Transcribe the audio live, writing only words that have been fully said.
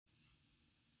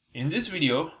In this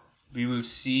video, we will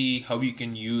see how you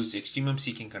can use Extremum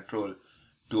Seeking Control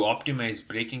to optimize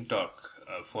braking torque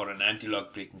for an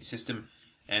anti-lock braking system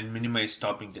and minimize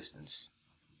stopping distance.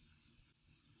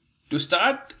 To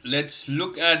start, let's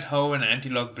look at how an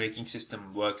anti-lock braking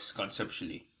system works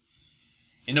conceptually.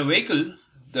 In a vehicle,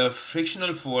 the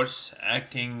frictional force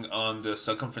acting on the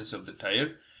circumference of the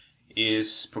tire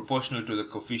is proportional to the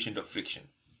coefficient of friction.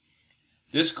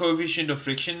 This coefficient of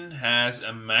friction has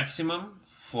a maximum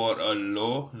for a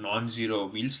low non-zero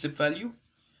wheel slip value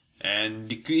and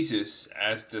decreases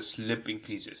as the slip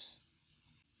increases.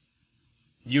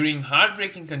 During hard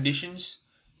braking conditions,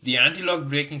 the anti-lock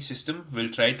braking system will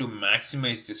try to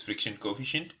maximize this friction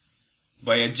coefficient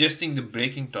by adjusting the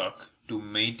braking torque to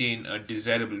maintain a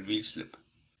desirable wheel slip.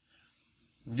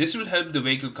 This will help the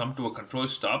vehicle come to a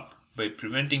controlled stop by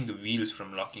preventing the wheels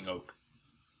from locking out.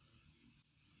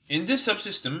 In this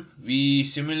subsystem, we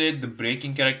simulate the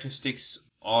braking characteristics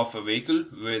of a vehicle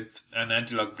with an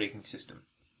anti-lock braking system.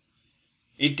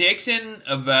 It takes in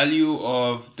a value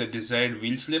of the desired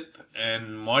wheel slip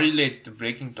and modulates the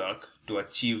braking torque to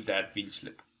achieve that wheel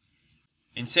slip.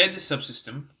 Inside the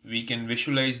subsystem, we can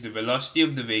visualize the velocity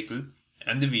of the vehicle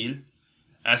and the wheel,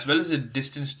 as well as the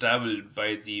distance traveled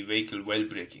by the vehicle while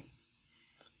braking.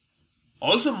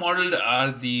 Also modeled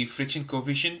are the friction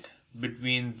coefficient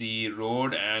between the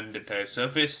road and the tire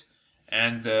surface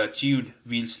and the achieved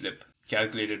wheel slip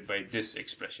calculated by this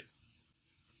expression.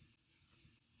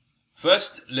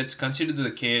 First, let's consider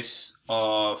the case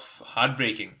of hard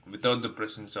braking without the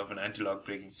presence of an anti-lock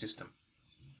braking system.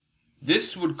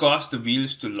 This would cause the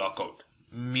wheels to lock out,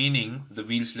 meaning the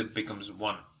wheel slip becomes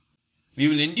 1. We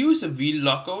will induce a wheel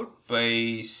lockout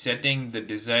by setting the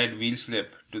desired wheel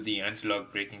slip to the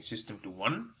anti-lock braking system to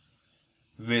 1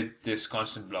 with this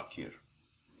constant block here.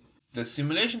 The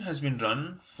simulation has been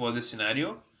run for this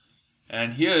scenario,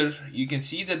 and here you can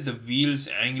see that the wheel's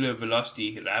angular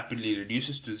velocity rapidly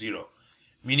reduces to 0,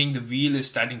 meaning the wheel is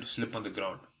starting to slip on the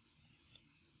ground.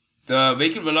 The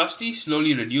vehicle velocity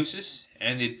slowly reduces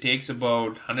and it takes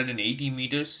about 180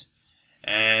 meters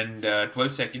and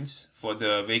 12 seconds for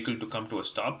the vehicle to come to a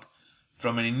stop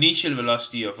from an initial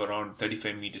velocity of around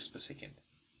 35 meters per second.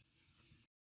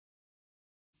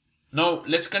 Now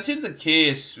let's consider the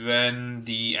case when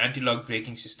the anti-lock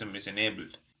braking system is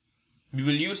enabled. We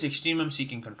will use Extremum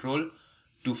Seeking Control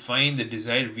to find the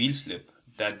desired wheel slip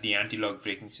that the anti-lock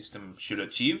braking system should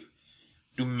achieve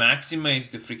to maximize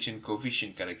the friction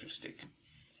coefficient characteristic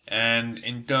and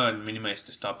in turn minimize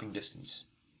the stopping distance.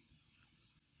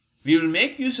 We will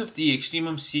make use of the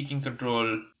Extremum Seeking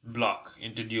Control block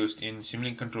introduced in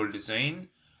Simulink Control Design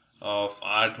of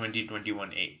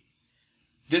R2021A.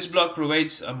 This block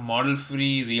provides a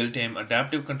model-free real-time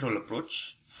adaptive control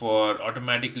approach for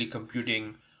automatically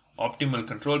computing optimal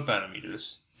control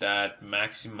parameters that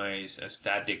maximize a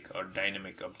static or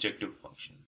dynamic objective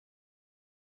function.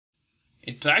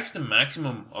 It tracks the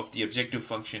maximum of the objective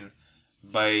function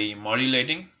by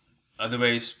modulating,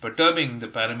 otherwise perturbing the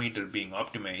parameter being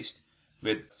optimized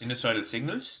with sinusoidal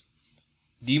signals,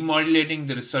 demodulating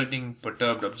the resulting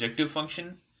perturbed objective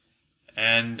function,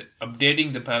 and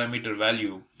updating the parameter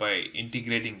value by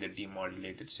integrating the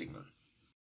demodulated signal.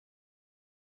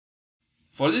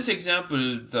 For this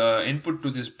example, the input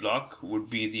to this block would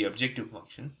be the objective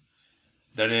function,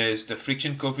 that is the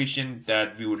friction coefficient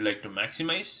that we would like to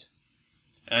maximize,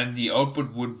 and the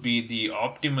output would be the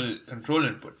optimal control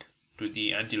input to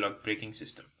the anti-lock braking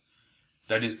system,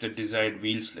 that is the desired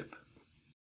wheel slip.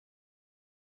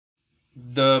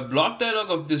 The block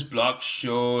dialog of this block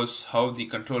shows how the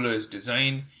controller is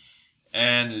designed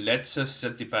and lets us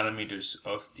set the parameters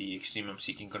of the Extremum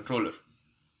Seeking Controller.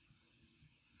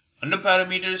 Under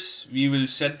parameters, we will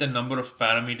set the number of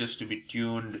parameters to be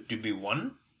tuned to be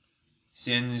 1,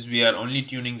 since we are only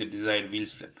tuning the desired wheel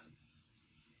slip.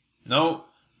 Now,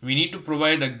 we need to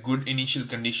provide a good initial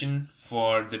condition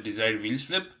for the desired wheel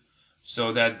slip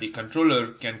so that the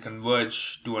controller can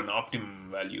converge to an optimum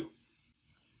value.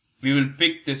 We will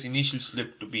pick this initial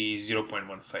slip to be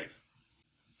 0.15.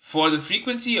 For the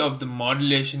frequency of the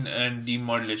modulation and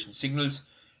demodulation signals,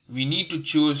 we need to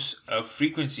choose a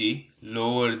frequency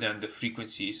lower than the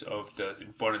frequencies of the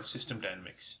important system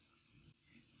dynamics.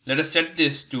 Let us set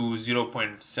this to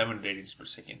 0.7 radians per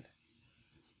second.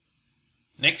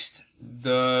 Next,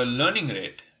 the learning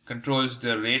rate controls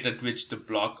the rate at which the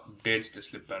block updates the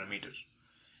slip parameter.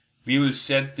 We will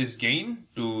set this gain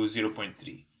to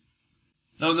 0.3.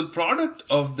 Now the product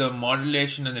of the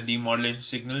modulation and the demodulation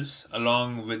signals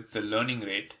along with the learning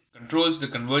rate controls the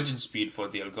convergence speed for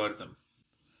the algorithm.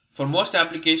 For most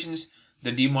applications,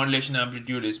 the demodulation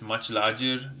amplitude is much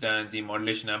larger than the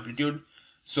modulation amplitude,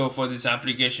 So for this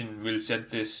application, we'll set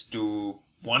this to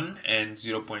 1 and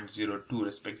 0.02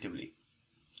 respectively.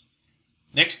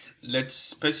 Next, let's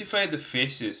specify the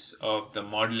phases of the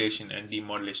modulation and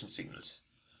demodulation signals.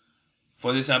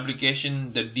 For this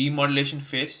application, the demodulation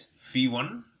phase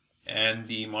phi1 and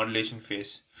the modulation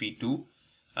phase phi2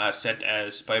 are set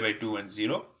as pi by 2 and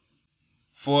 0.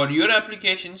 For your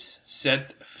applications,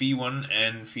 set phi1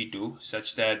 and phi2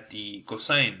 such that the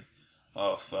cosine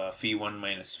of phi1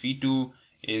 minus phi2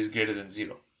 is greater than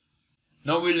 0.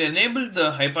 Now we'll enable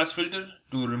the high pass filter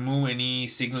to remove any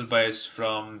signal bias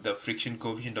from the friction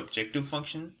coefficient objective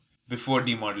function before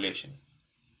demodulation.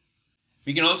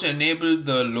 We can also enable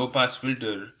the low pass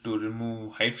filter to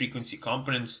remove high frequency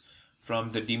components from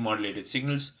the demodulated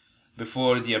signals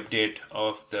before the update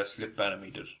of the slip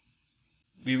parameter.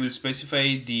 We will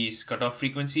specify these cutoff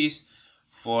frequencies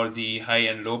for the high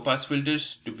and low pass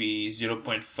filters to be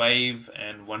 0.5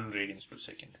 and 1 radians per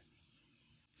second.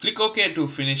 Click OK to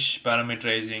finish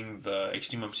parameterizing the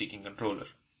Extremum Seeking Controller.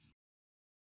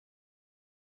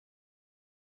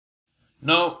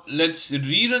 Now let's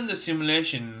rerun the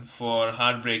simulation for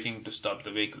hard braking to stop the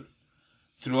vehicle.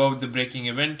 Throughout the braking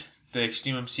event, the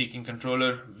Extremum Seeking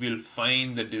Controller will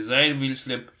find the desired wheel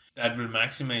slip that will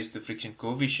maximize the friction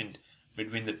coefficient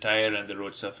between the tire and the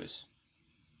road surface.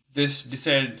 This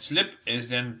desired slip is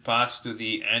then passed to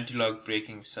the anti-lock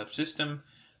braking subsystem,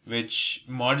 which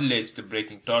modulates the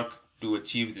braking torque to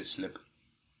achieve this slip.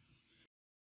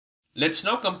 Let's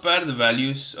now compare the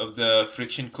values of the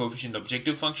friction coefficient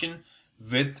objective function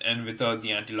with and without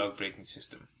the anti-lock braking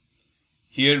system.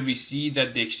 Here we see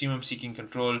that the Extremum Seeking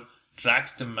Control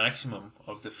tracks the maximum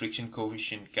of the friction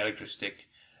coefficient characteristic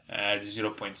at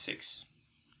 0.6.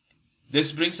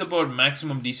 This brings about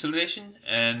maximum deceleration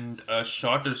and a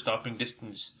shorter stopping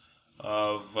distance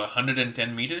of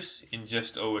 110 meters in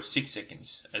just over 6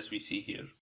 seconds, as we see here,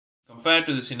 compared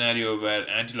to the scenario where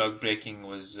anti-lock braking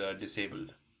was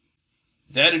disabled.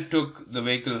 There it took the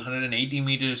vehicle 180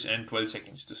 meters and 12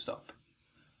 seconds to stop.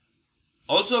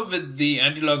 Also, with the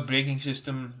anti-lock braking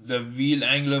system, the wheel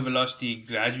angular velocity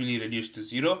gradually reduced to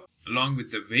 0 along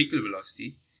with the vehicle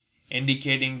velocity,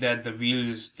 indicating that the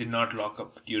wheels did not lock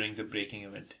up during the braking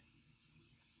event.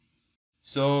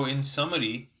 So in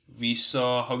summary, we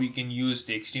saw how we can use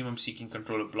the Extremum Seeking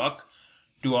Controller block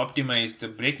to optimize the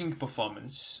braking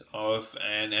performance of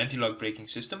an anti-lock braking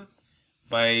system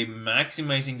by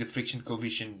maximizing the friction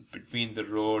coefficient between the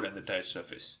road and the tire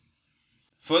surface.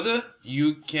 Further,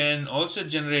 you can also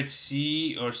generate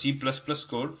C or C++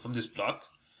 code from this block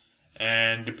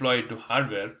and deploy it to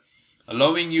hardware,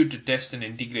 allowing you to test and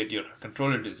integrate your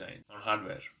controller design on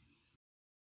hardware.